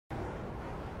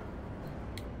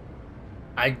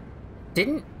I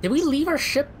didn't... Did we leave our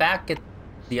ship back at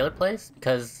the other place?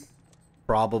 Because...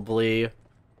 Probably.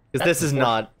 Because this is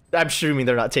not... I'm assuming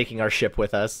they're not taking our ship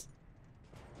with us.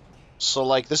 So,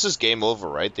 like, this is game over,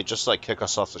 right? They just, like, kick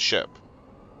us off the ship.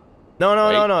 No, no,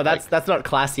 right? no, no. That's not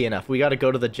classy enough. We gotta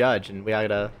go to the judge, and we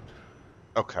gotta...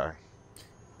 Okay.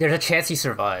 There's a chance he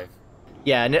survived.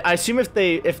 Yeah, and I assume if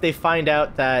they find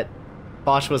out that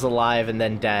Bosch was alive and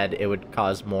then dead, it would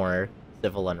cause more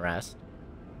civil unrest.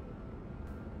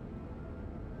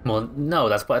 Well, no,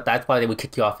 that's why they would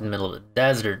kick you off in the middle of the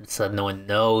desert so no one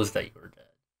knows that you were dead.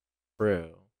 True.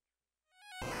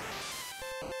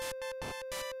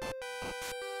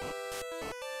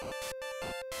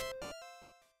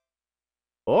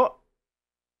 Oh!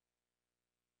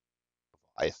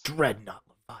 Dreadnought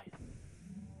Leviathan.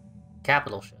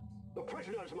 Capital ship. The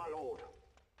prisoners, my lord.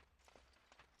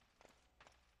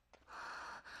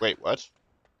 Wait, what?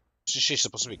 Is she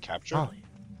supposed to be captured? Molly.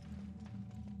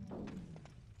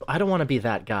 I don't want to be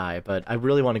that guy, but I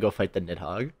really want to go fight the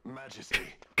Nidhogg. Majesty.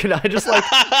 Can I just like...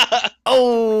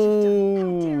 Oh!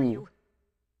 How dare you?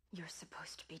 You're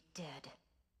supposed to be dead.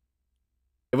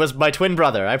 It was my twin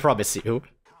brother, I promise you.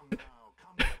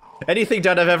 Anything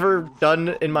that I've ever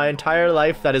done in my entire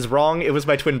life that is wrong, it was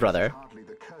my twin brother.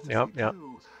 Yep.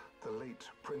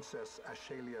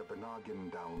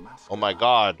 Oh my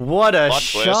god. What a Plot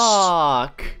twist.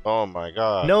 shock! Oh my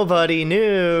god. Nobody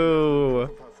knew!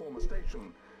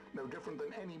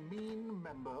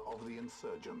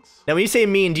 Now when you say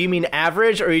mean, do you mean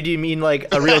average, or do you mean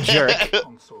like a real jerk?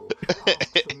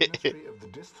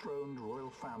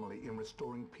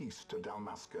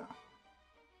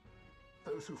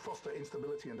 Those who foster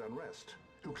instability and unrest,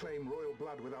 who claim royal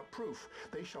blood without proof,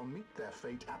 they shall meet their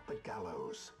fate at the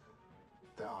gallows.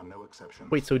 There are no exceptions.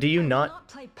 Wait, so do you not...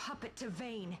 play puppet to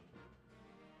Vayne.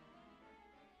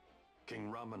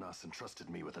 King Ramanas entrusted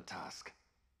me with a task.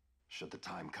 Should the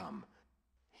time come,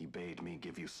 he bade me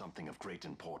give you something of great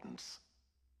importance.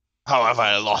 How have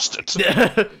I lost it?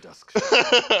 The dusk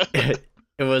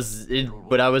It was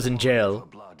when I was in jail.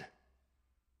 blood.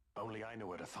 Only I know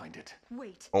where to find it.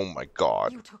 Wait. Oh my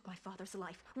god. You took my father's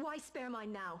life. Why spare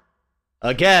mine now?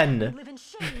 Again! Live in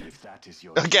shame. If that is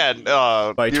your Again,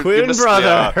 My you twin missed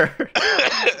brother!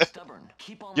 stubborn.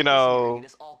 Keep on you know,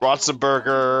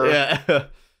 Ratzenberger,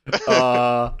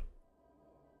 Yeah.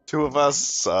 two of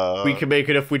us, We can make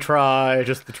it if we try,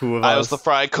 just the two of us. I was the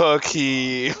fry cook,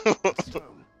 he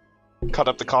cut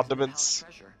up the condiments.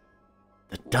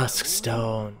 The Dusk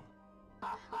Stone.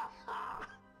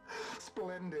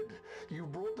 Splendid. You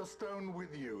brought the stone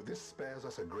with you. This spares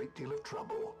us a great deal of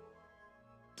trouble.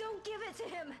 Don't give it to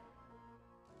him.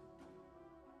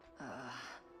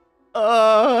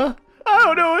 I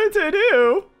don't know what to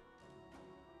do.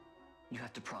 You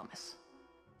have to promise.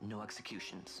 No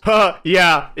executions.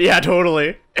 Yeah,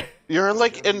 totally. You're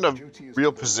like in a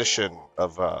real position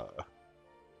of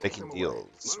making deals,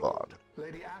 Spawn.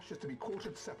 Lady Ash is to be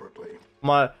quartered separately.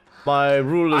 My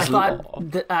rule I is law.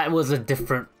 thought that was a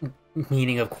different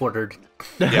meaning of quartered.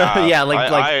 Yeah, yeah,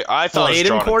 like I thought it was Aiden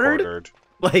drawn and quartered?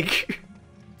 Like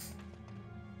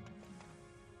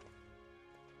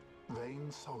Vayne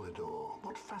Solidor,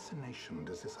 what fascination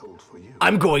does this hold for you?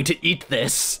 I'm going to eat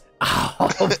this. Pop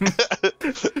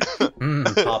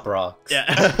rocks.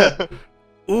 Yeah.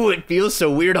 Ooh, it feels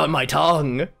so weird on my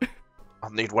tongue. I'll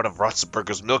need one of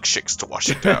Ratzenberger's milkshakes to wash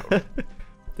it down.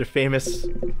 They're famous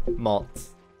malts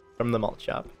from the malt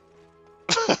shop.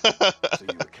 So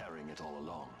you were carrying it all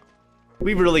along.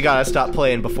 We really gotta stop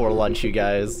playing before lunch, you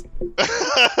guys.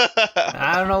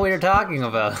 I don't know what you're talking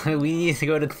about. We need to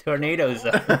go to Tornadoes.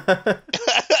 The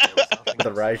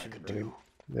Raijin, dude.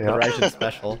 The Raijin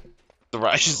special. The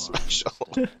Raijin special.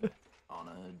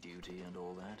 Honor, duty, and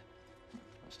all that.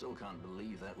 I still can't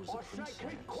believe that was a princess.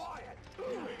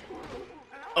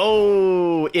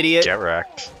 Oh, idiot. Get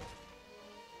wrecked.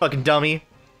 Fucking dummy.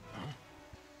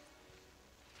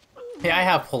 Hey, I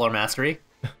have Polar Mastery.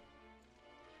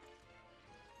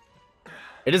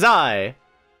 It is I.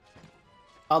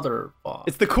 Other boss.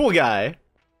 It's the cool guy.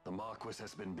 The Marquis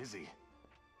has been busy.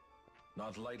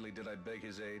 Not lightly did I beg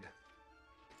his aid.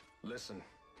 Listen,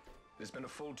 it's been a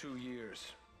full 2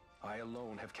 years. I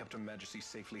alone have kept Her Majesty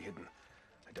safely hidden.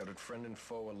 I doubted friend and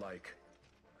foe alike.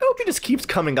 I hope he just keeps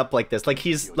coming up like this. Like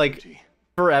he's like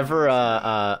forever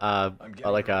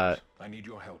like I need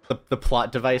your help. the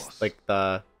plot device, like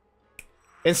the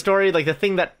in story, like the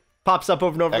thing that pops up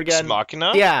over and over Ex again.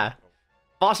 Machina? Yeah.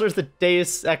 Foster's the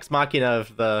Deus Ex Machina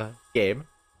of the game.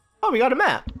 Oh, we got a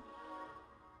map.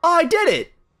 Oh, I did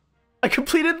it! I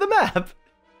completed the map!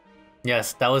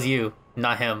 Yes, that was you,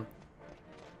 not him.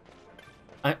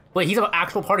 Wait, he's an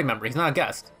actual party member. He's not a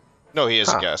guest. No, he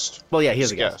is a guest. Well, yeah, he He's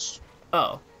is a guest.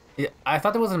 Oh. Yeah, I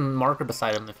thought there was a marker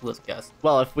beside him if he was a guest.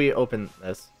 Well, if we open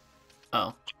this.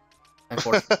 Oh.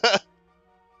 Unfortunately.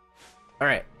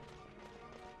 Alright.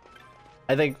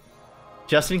 I think,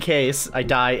 just in case I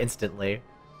die instantly.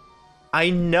 I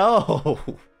know!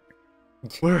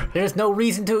 There's no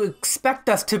reason to expect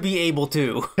us to be able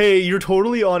to. Hey, you're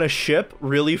totally on a ship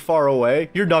really far away.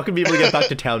 You're not gonna be able to get back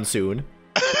to town soon.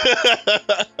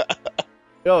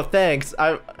 Oh, thanks.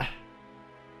 I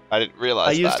didn't realize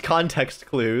I used that. context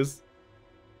clues.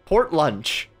 Port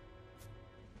lunch.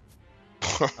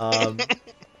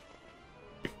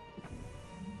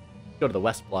 Go to the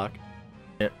west block.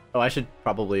 Yeah. Oh, I should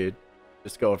probably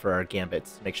just go over our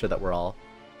gambits, make sure that we're all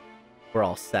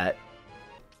set.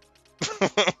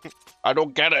 I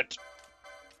don't get it.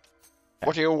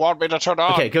 What do you want me to turn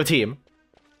on? Okay, go team.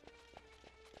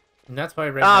 And that's why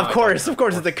right now Of course it's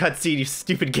a cutscene, you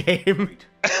stupid game.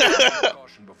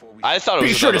 I thought it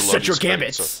was Be sure to another set your loading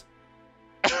gambits.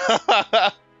 screen,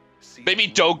 so- Maybe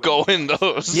don't go in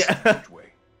those. Yeah.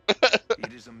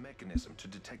 It is a mechanism to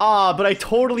detect. But I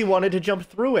totally wanted to jump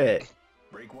through it.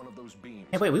 Break one of those beams.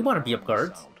 Hey, wait, we want to be up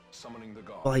guards. Summoning the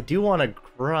god. Well, I do want to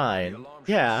grind.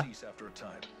 Yeah.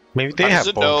 Maybe they How have does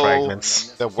it bone know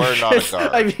fragments. that we're not a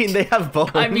guard? I mean, they have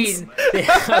bones. I mean, they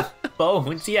have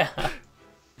bones, yeah.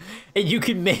 And you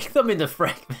can make them into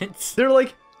fragments. They're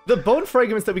like, the bone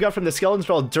fragments that we got from the skeletons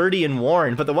are all dirty and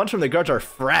worn, but the ones from the guards are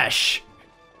fresh.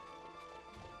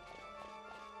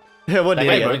 Yeah, what an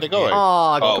Hey, idiot. Where are they going?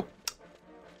 Aw, Oh,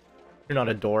 you're not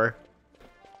a door.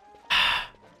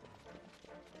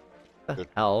 The Good.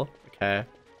 hell? Okay.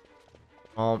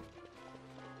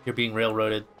 You're being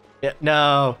railroaded. Yeah,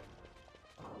 no.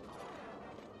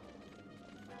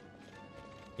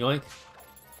 Yoink.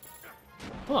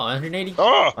 Oh, 180.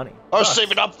 oh! Funny. I was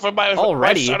saving up for my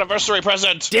Already? wife's anniversary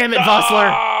present. Damn it, No!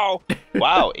 Vossler!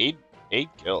 Wow, eight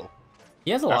kill.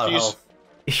 He has a lot After of you s-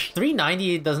 health.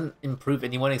 390 doesn't improve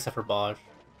anyone except for Bosch.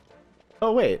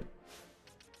 Oh, wait.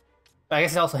 I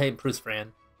guess it also improves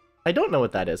Fran. I don't know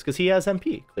what that is, because he has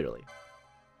MP, clearly.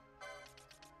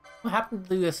 What happened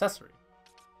to the accessory?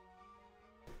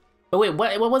 Oh wait,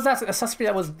 what was that accessory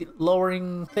that was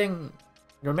lowering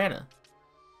your mana?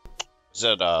 Is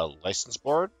it a license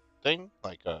board thing?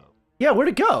 Like Yeah, where'd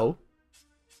it go?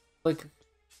 Like,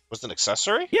 was it an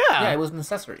accessory? yeah, it was an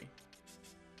accessory.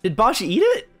 Did Bosch eat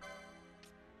it?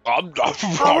 Oh,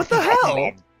 what the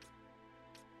hell?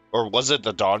 Or was it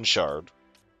the Dawn Shard?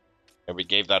 And we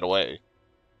gave that away.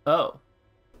 Oh,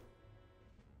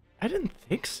 I didn't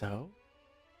think so.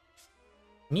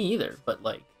 me either. But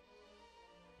like,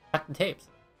 back the tapes.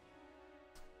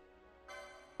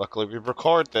 Luckily, we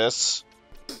record this.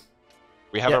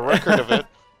 We have a record of it.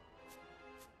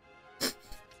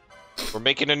 We're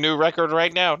making a new record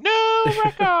right now. No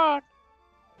record.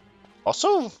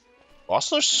 Also,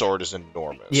 Vossler's sword is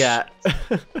enormous. Yeah.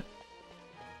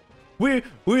 we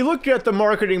looked at the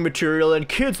marketing material and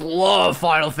kids love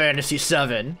Final Fantasy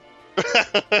VII.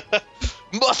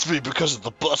 Must be because of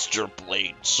the Buster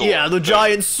Blade sword. Yeah, the thing.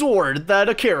 giant sword that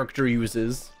a character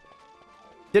uses.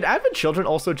 Did Advent Children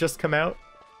also just come out?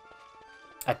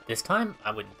 At this time,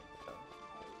 I wouldn't.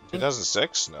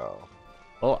 2006? No.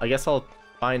 Well, I guess I'll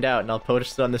find out and I'll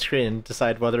post it on the screen and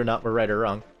decide whether or not we're right or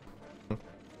wrong.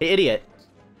 Hey, idiot.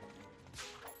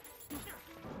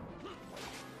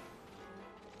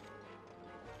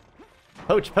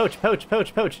 Poach, poach, poach,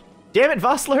 poach, poach. Damn it,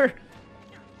 Vossler!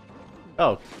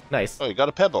 Oh, nice. Oh, you got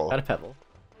a pebble. Got a pebble.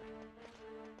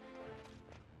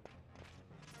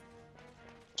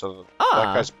 So Ah.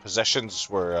 that guy's possessions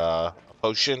were a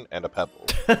potion and a pebble.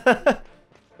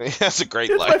 He has a great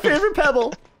It's my life. favorite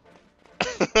pebble!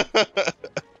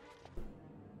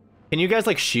 Can you guys,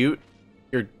 like, shoot?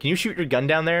 Can you shoot your gun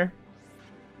down there?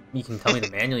 You can tell me to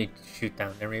manually shoot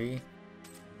down there, maybe.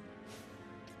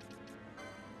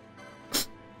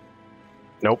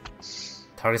 Nope.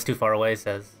 Target's too far away,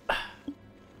 says.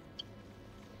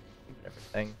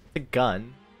 Everything. It's a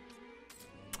gun.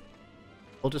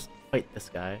 We'll just fight this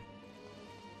guy.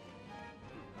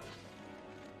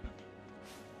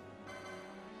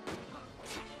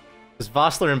 Because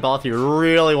Vossler and Balthier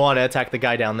really want to attack the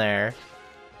guy down there.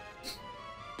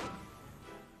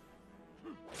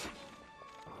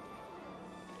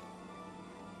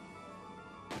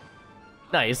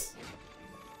 Nice.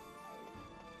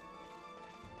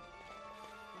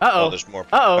 Uh-oh. Oh, there's more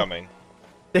people Uh-oh. coming.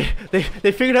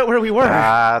 They figured out where we were.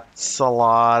 That's a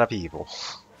lot of people.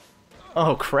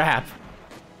 Oh, crap.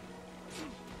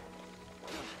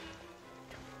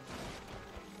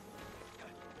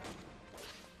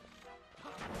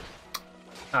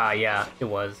 Ah, yeah, it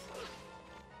was.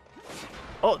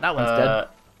 Oh, that one's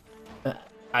dead.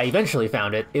 I eventually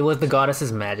found it. It was the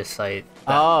goddess's magicite.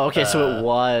 That, Oh, okay, so it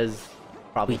was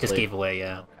probably. we just gave away,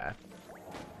 yeah. Okay.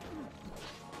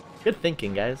 Good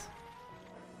thinking, guys.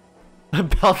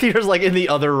 Balthier's like in the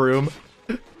other room.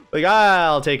 Like,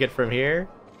 I'll take it from here.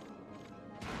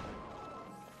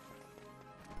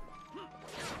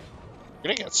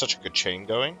 You're gonna get such a good chain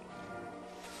going.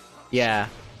 Yeah.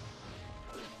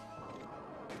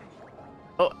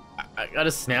 Oh, I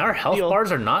gotta Man, our health steal.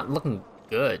 bars are not looking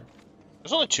good.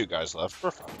 There's only 2 guys left.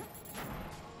 We're fine.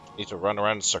 Need to run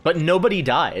around in circles. But nobody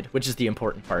died, which is the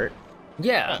important part.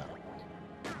 Yeah.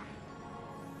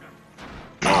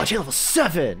 Oh, chain level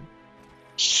 7!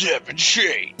 7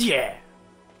 chain. Yeah!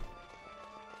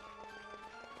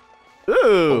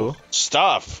 Ooh!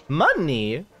 Stuff.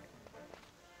 Money!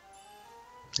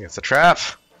 It's a trap.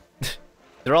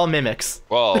 They're all mimics.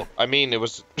 Well, I mean, it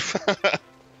was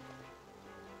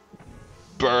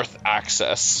birth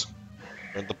access.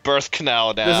 We're in the birth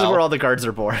canal now. This is where all the guards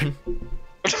are born.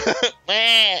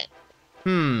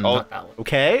 Hmm. Oh,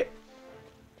 Okay.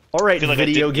 Alright, I feel like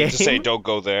video I didn't game. need to say don't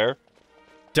go there.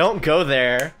 Don't go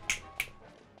there.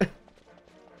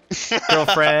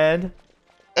 Girlfriend.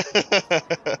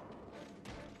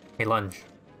 Hey, lunge.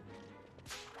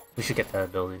 We should get that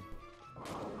ability.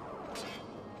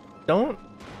 Don't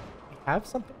have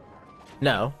something?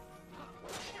 No.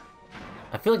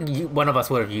 I feel like one of us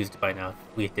would have used it by now if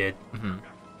we did. Mm-hmm.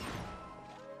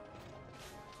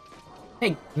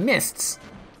 Hey, mists!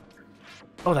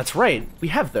 Oh, that's right. We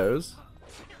have those.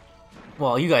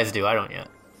 Well, you guys do, I don't yet.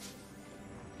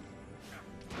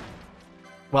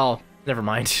 Well, never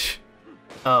mind.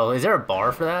 Oh, is there a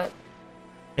bar for that?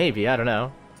 Maybe, I don't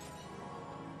know.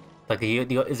 Like,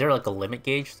 is there like a limit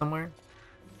gauge somewhere?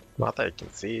 Not that I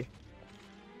can see.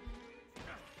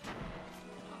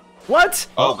 What?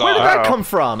 Oh, Where did God. that come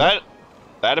from? That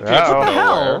appeared Uh-oh. from What the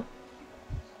nowhere. hell?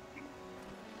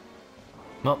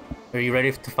 Well, are you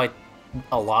ready to fight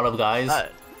a lot of guys?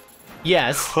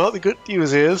 Yes. Well, the good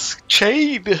news is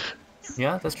chain.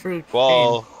 Yeah, that's true.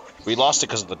 Well, we lost it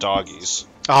because of the doggies.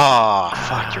 Ah,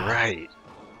 fuck, you're right.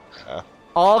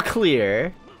 All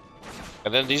clear.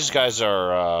 And then these guys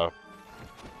are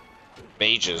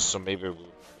mages, so maybe we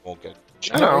won't get.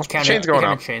 I don't know. It's counted- Chain's going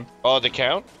counted up. chain. Oh, they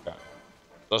count? Yeah.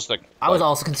 Those like. I was like,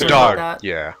 also concerned Dog. about that.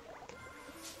 Yeah.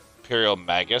 Imperial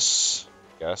Magus,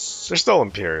 I guess. They're still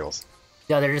Imperials.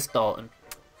 Yeah, they're just all.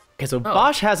 Okay, so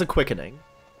Bosch has a quickening.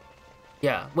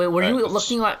 Yeah. Wait, were Right, you it's-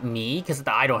 looking at me? Because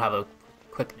I don't have a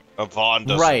quickening. Vaughn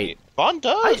does. Right. Vaughn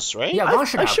does, right? Yeah, Vaughn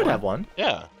should I have should one. have one.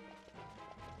 Yeah.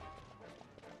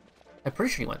 I'm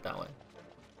pretty sure he went that way.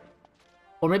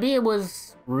 Or maybe it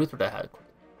was Ruth that had a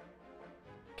quickening.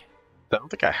 I don't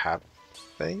think I have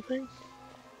anything.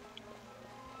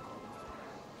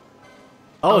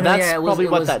 Oh, Oh, no, that's yeah, it was- probably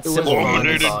it what was- that it was symbol Vaughn. means.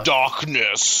 Illuminated God.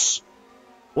 darkness.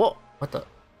 Whoa. What the?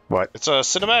 What? It's a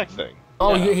cinematic thing.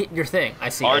 Oh, Yeah. your thing. I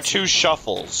see. I see. R2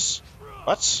 shuffles.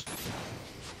 What?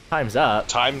 Time's up.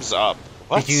 Time's up.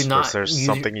 What? Did you not? Was there use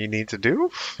something you need to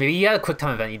do? Maybe you had a quick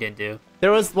time event you didn't do.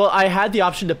 There was, well, I had the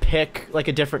option to pick like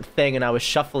a different thing, and I was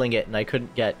shuffling it, and I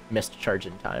couldn't get missed charge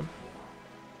in time.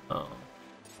 Oh.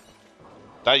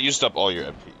 That used up all your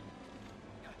MP.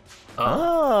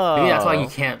 Oh. Maybe that's why you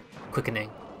can't quickening.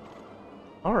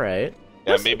 All right.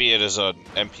 Yeah, maybe it is an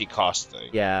MP cost thing.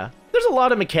 Yeah. There's a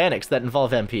lot of mechanics that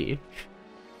involve MP.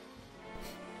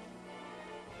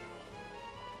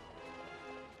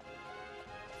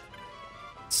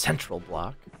 Central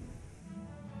block.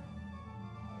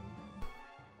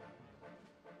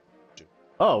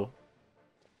 Oh.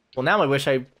 Well, now I wish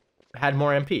I had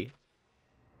more MP.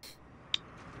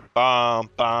 Bum,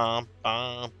 bum,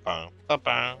 bum, bum, bum,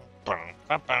 bum, bum,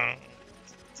 bum, bum.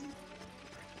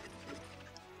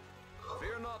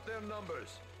 Fear not their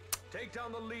numbers. Take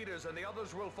down the leaders and the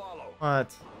others will follow.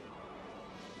 What?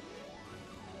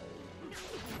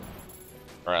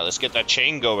 Alright, let's get that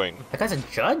chain going. That guy's a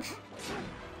judge?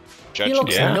 Judge, He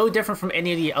looks yeah. no different from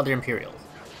any of the other Imperials.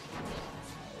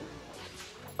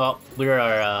 Oh, we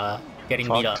are getting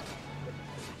beat up.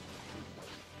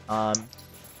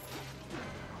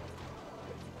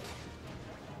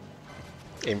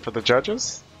 Aim for the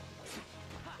judges?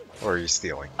 Or are you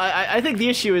stealing? I think the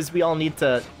issue is we all need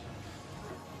to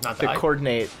Not to die.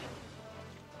 coordinate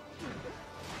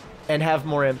and have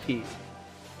more MP.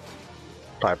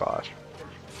 Bye, Bosch.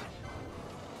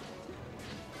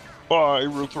 Bye,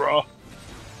 Ruthra.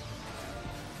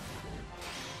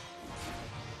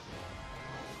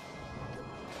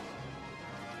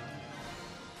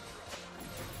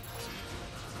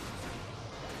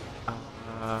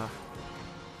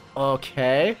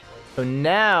 Okay. So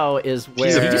now is Did you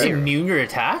just where... immune your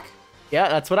attack? Yeah,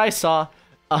 that's what I saw.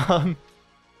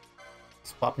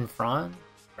 Swap in front.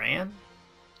 Fran?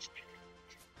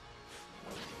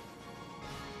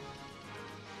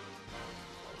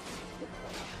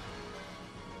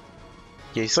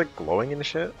 Yeah, he's like glowing and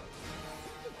shit.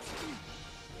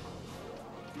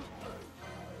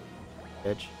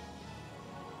 Bitch.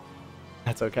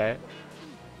 That's okay.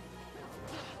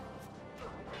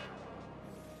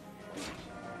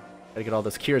 Gotta get all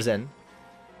those cures in.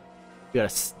 We gotta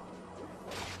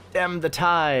stem the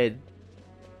tide.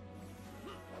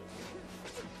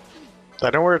 I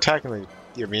know we're attacking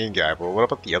the main guy, but what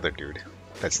about the other dude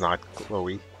that's not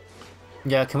glowy?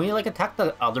 Yeah, can we like attack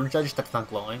the other judge that's not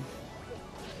glowing?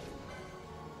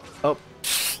 Oh,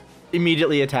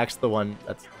 immediately attacks the one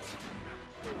that's...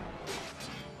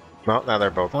 No, now they're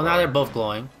both. Well, now they're both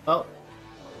glowing. Oh.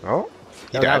 Oh,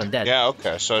 he that died. one dead. Yeah,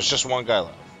 okay, so it's just one guy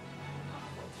left.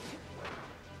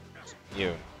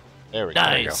 You. There we go.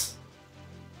 Nice.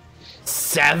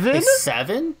 7? It's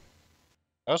 7?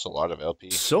 That was a lot of LP.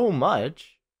 So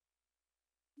much.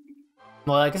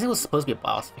 Well, I guess it was supposed to be a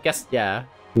boss. I guess, yeah.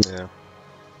 Yeah.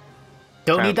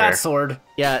 Don't Kinda need that fair. sword.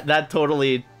 Yeah, that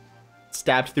totally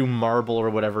stabbed through marble or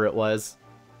whatever it was.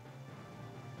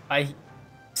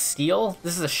 Steel?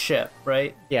 This is a ship,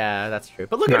 right? Yeah, that's true.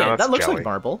 But look No, at it. that's That looks jelly. like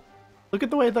marble. Look at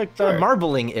the way the Sure.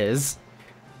 marbling is.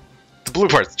 The blue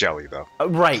part's jelly, though.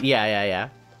 Right, yeah.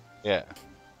 Yeah.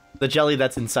 The jelly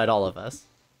that's inside all of us.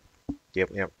 Yep.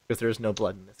 Because there's no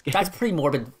blood in this game. That's pretty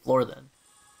morbid floor then.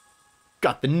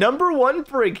 Got the #1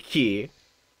 brig key.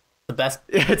 The best.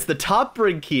 It's the top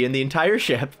brig key in the entire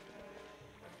ship.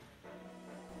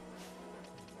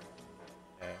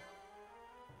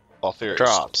 Balthier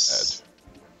Drops.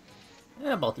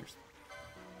 Yeah, both yours.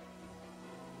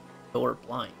 Door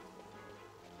blind.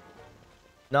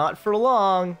 Not for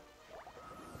long.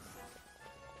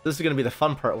 This is gonna be the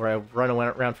fun part where I run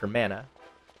around for mana.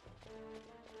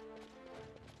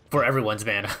 For everyone's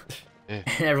mana. Yeah.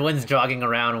 And everyone's jogging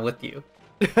around with you.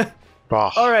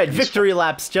 Oh, Alright, victory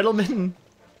laps, gentlemen.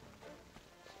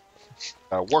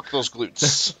 Work those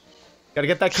glutes. Gotta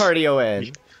get that cardio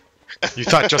in. you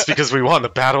thought just because we won the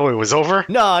battle it was over?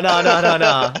 No.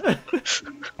 Gotta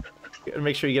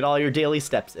make sure you get all your daily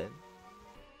steps in.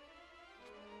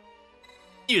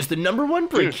 Use the #1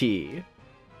 brig Dude. key.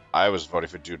 I was voting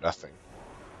for do nothing.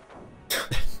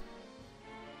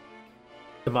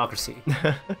 Democracy.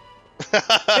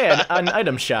 Hey, an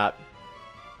item shop.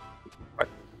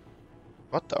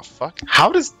 What the fuck?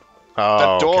 How does... Oh,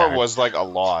 That door okay. was like a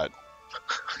lot.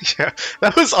 Yeah,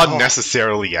 that was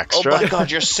unnecessarily Oh extra. my god,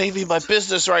 you're saving my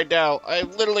business right now. I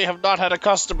literally have not had a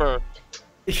customer.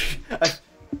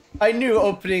 I knew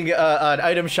opening an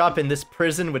item shop in this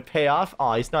prison would pay off.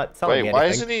 Oh, he's not selling Wait, anything. why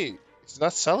isn't he? He's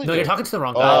not selling No, it. you're talking to the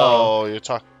wrong guy. Oh, you're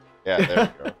talking... Yeah,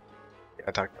 there we go.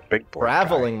 I talked to the big boy.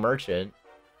 Traveling merchant.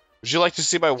 Would you like to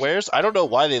see my wares? I don't know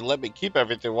why they let me keep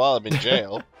everything while I'm in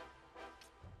jail.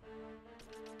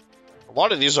 A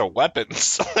lot of these are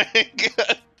weapons. Like,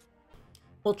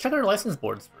 Well, check our license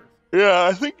boards first. yeah,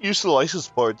 I think use the license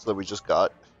boards that we just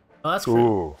got. Oh, that's Guy. true.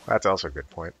 Ooh, that's also a good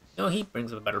point. No, he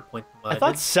brings up a better point than what I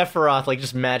thought did. Sephiroth like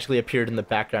just magically appeared in the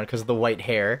background because of the white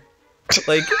hair.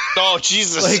 Like, Oh,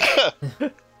 Jesus.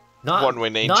 Not,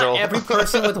 One-winged angel. Not every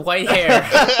person with white hair.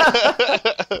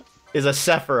 is a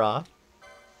Sephiroth.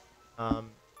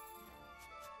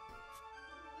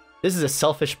 This is a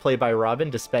selfish play by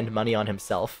Robyn to spend money on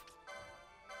himself.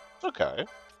 Okay.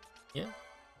 Yeah.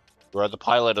 You are the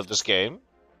pilot of this game.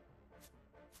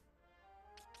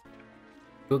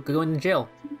 Go into jail.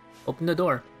 Open the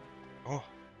door. Oh,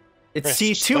 It's Chris,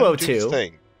 just let him do his C202.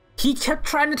 thing. He kept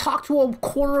trying to talk to a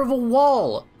corner of a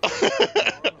wall.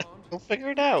 We'll figure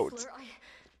it out. Swear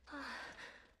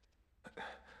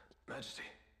Majesty.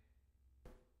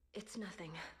 It's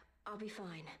nothing. I'll be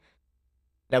fine.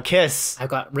 Now kiss. I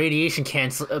got radiation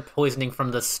poisoning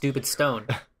from the stupid stone.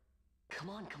 Come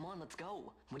on, let's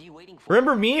go. What are you waiting for?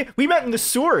 Remember me? We met in the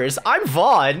sewers. I'm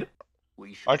Vaughn.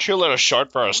 We should... Aren't you a little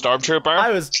short for a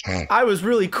stormtrooper? I was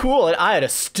really cool and I had a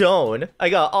stone. I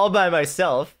got all by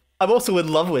myself. I'm also in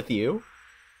love with you.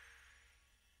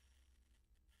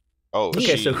 Oh,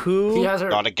 Okay, she so who? He has her.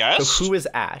 not a guest? So who is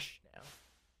Ash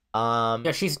now?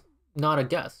 Yeah, she's not a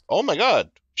guest. Oh my god,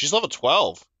 she's level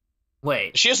 12.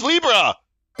 Wait, She has Libra.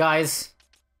 guys.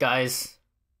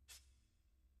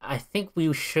 I think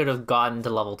we should have gotten to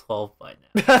level 12 by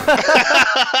now.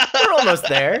 We're almost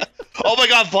there. Oh my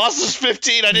god, boss is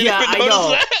 15. I didn't Yeah, even I notice know.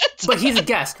 that. But he's a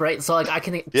guest, right? So like I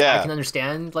can Yeah.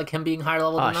 understand like him being higher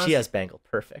level than us. She has Bangle.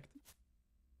 Perfect.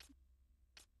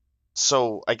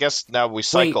 So I guess now we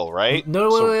cycle, right? No,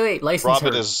 So wait. License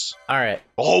Robyn her. is. All right.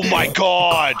 Oh my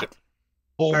god.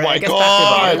 Oh Alright, my I guess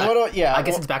god! back to Robyn. Yeah, I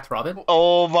guess it's back to Robyn.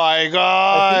 Oh my I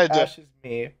god! think Ash is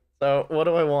me. So what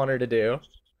do I want her to do?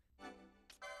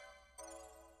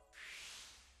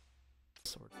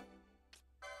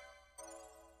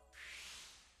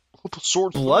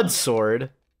 Sword. Blood sword.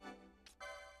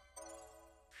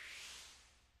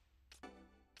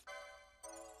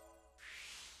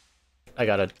 I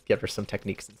gotta give her some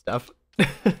techniques and stuff.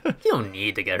 You don't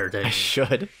need to get her I to.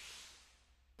 should.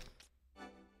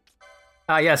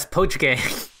 Ah, yes, poach gang.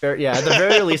 Yeah, at the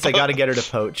very least, I gotta get her to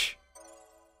poach.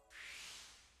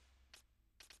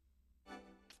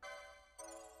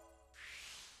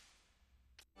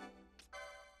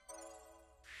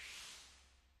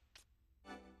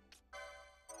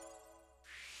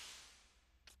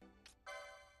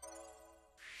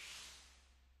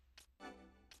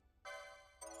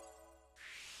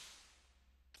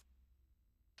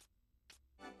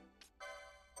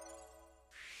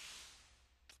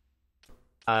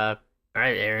 All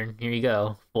right, Aaron, here you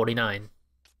go. 49.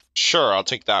 Sure, I'll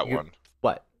take that one.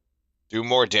 What? Do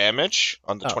more damage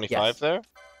on the 25 yes. there?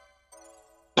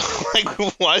 Like,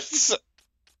 what?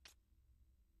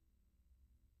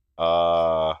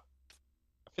 I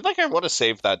feel like I want to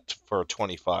save that for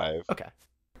 25. Okay.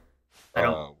 I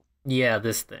don't. Yeah,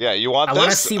 this thing. Yeah, you want I this?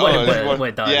 want to see what, what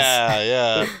it does. Yeah,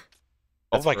 yeah.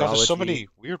 Oh That's my god, there's so virology. many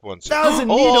weird ones. 1,000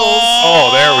 needles! Oh,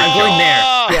 there we I'm go. going there.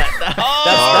 Yeah,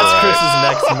 that's Chris's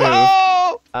next move.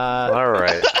 All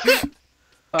right.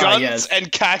 Guns yes.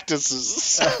 and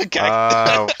cactuses.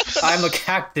 I'm a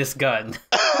cactus gun.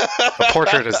 The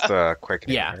portrait is the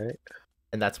quickening, Yeah. right?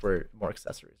 And that's where more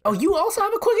accessories Oh, you also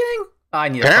have a quickening? I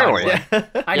need Apparently. to find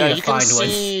one. I Yeah, need you to can find one.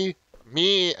 see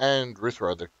me and Ruth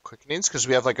are the quickenings because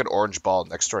we have like an orange ball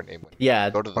next to our name. Yeah,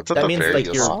 Go to the What's at that the means very like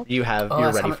top? you're Oh, ready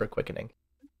that's how for quickening.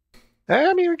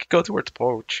 I mean, we could go towards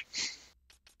poach.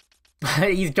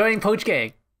 He's joining Poach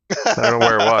Gang. I don't know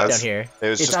where it was. Down here. It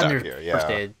was It's just under down here, first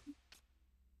yeah. aid.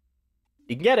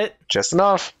 You can get it. Just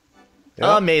enough.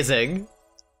 Yep. Amazing.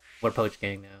 We're Poach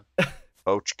Gang now.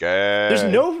 Poach gang. There's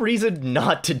no reason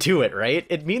not to do it, right?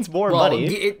 It means more Well,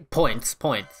 money. points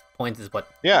is what.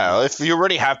 Yeah, if you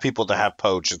already have people to have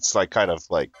poach, it's like kind of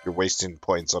like you're wasting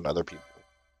points on other people.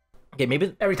 Okay,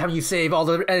 maybe. Every time you save, all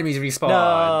the enemies respawn.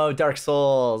 No, Dark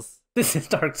Souls. This is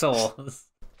Dark Souls.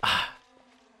 I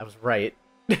was right.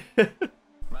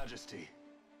 Majesty,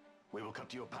 we will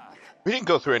cut you a path. We didn't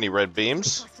go through any red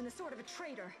beams. Trust in the sword of a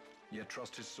traitor. Yet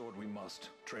trust his sword we must,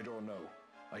 traitor or no.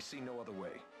 I see no other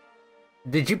way.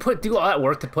 Did you do all that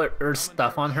work to put her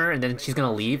stuff on her, and then she's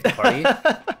gonna leave the party?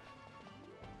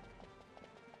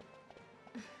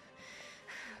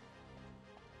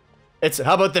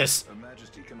 How about this? Her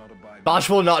Majesty cannot abide. Bosch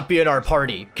will not be in our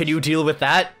party. Can you deal with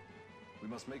that? We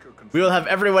must make her confirm. We will have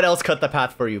everyone else cut the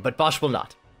path for you, but Bosch will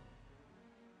not.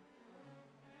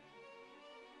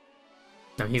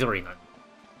 No, he's already not.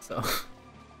 So.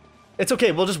 It's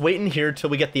okay, we'll just wait in here till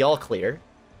we get the all clear.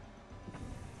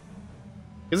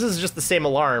 This is just the same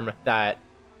alarm that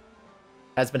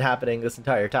has been happening this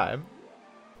entire time.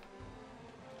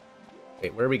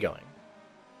 Wait, where are we going?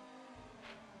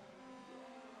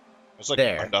 There's like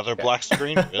There. another Okay. black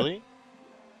screen, really?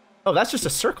 Oh, that's just a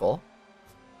circle.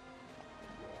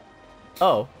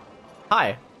 Oh.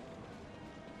 Hi.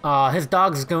 His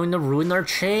dog's going to ruin our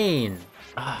chain.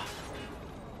 Oh.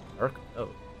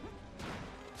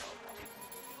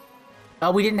 Oh,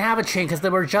 we didn't have a chain because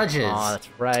there were judges. Oh, that's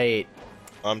right.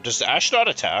 Does Ash not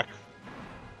attack?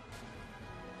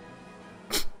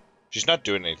 She's not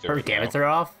doing anything. Her right now. gamuts are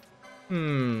off.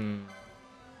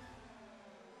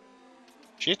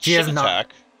 She She has should not-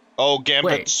 attack. Oh,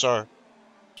 gambits Wait. are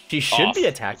She should off. be It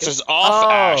attacking. says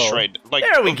off Ash, right? Like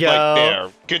there we go. Like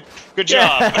there. Good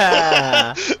job.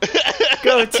 Yeah.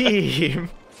 Go team.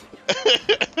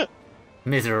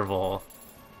 Miserable.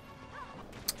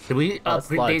 Did we that's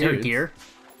a lot of update her dudes. gear?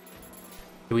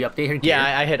 Did we update her gear?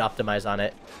 Yeah, I hit optimize on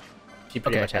it. She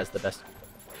pretty Okay, much okay. has the best.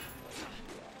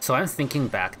 So I'm thinking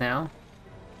back now,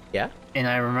 Yeah? and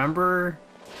I remember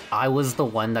I was the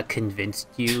one that convinced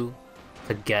you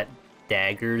to get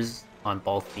daggers on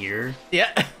both ears.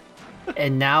 Yeah.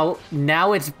 And now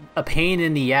it's a pain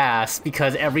in the ass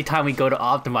because every time we go to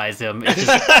optimize him, it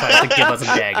just tries to give us a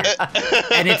dagger.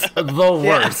 And it's the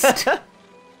worst.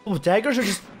 Well, daggers are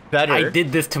just better. I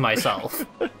did this to myself.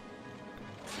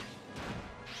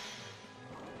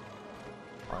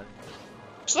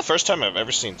 It's the first time I've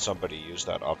ever seen somebody use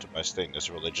that optimized thing as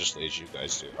religiously as you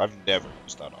guys do. I've never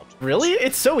used that optimized. Really?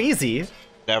 It's so easy.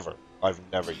 Never. I've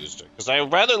never used it because I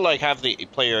rather like have the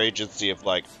player agency of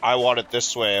like I want it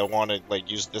this way. I want to like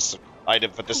use this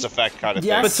item for this effect kind of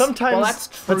Yes. thing. But sometimes, Well, that's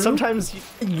true. but sometimes,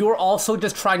 You're also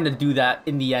just trying to do that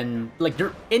in the end. Like,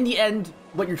 in the end,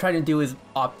 what you're trying to do is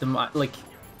optimize, like.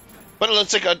 But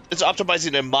it's like it's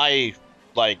optimizing in my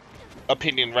like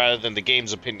opinion rather than the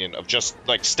game's opinion of just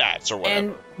like stats or whatever.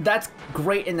 And that's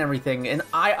great and everything, and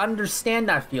I understand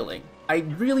that feeling. I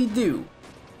really do.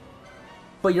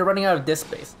 But you're running out of disk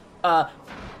space.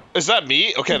 Is that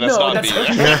me? Okay, that's no, not that's me.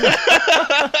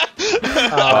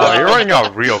 You're running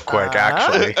out real quick,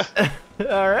 actually.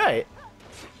 All right.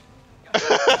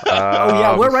 Oh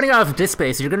yeah, we're running out of disk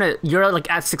space. You're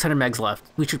like at 600 megs left.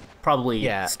 We should probably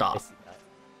stop.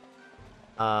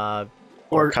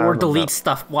 Or delete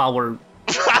stuff while we're.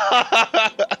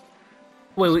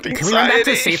 Wait, can we run back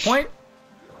to the save point?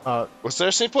 Was there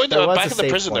a save point? There was Back a in the save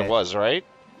prison point. there was, right?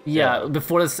 Yeah,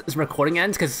 before this recording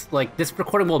ends, because like this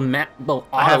recording will I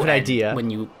have an auto-end idea. when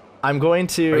you. I'm going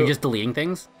to. Are you just deleting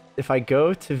things? If I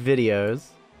go to videos,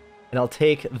 and I'll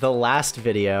take the last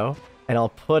video, and I'll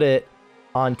put it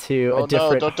onto a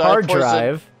different hard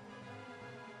drive.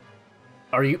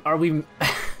 Are we?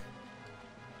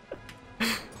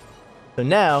 So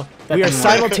now we are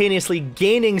simultaneously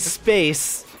gaining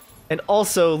space and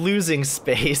also losing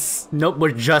space. Nope,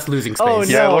 we're just losing space. Oh, no.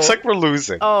 Yeah, it looks like we're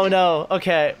losing. Oh no.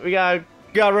 Okay, we gotta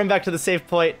run back to the save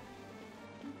point.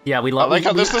 Yeah, we I love. like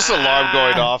how there's this alarm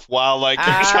going off while like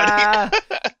you're trying to.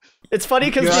 It's funny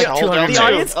because You're like the 200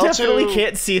 audience L2. definitely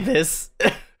can't see this.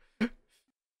 No.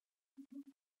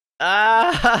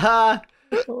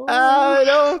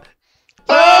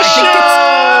 Oh shit.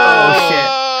 Okay.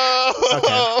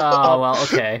 Oh well.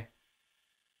 Okay.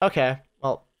 Okay.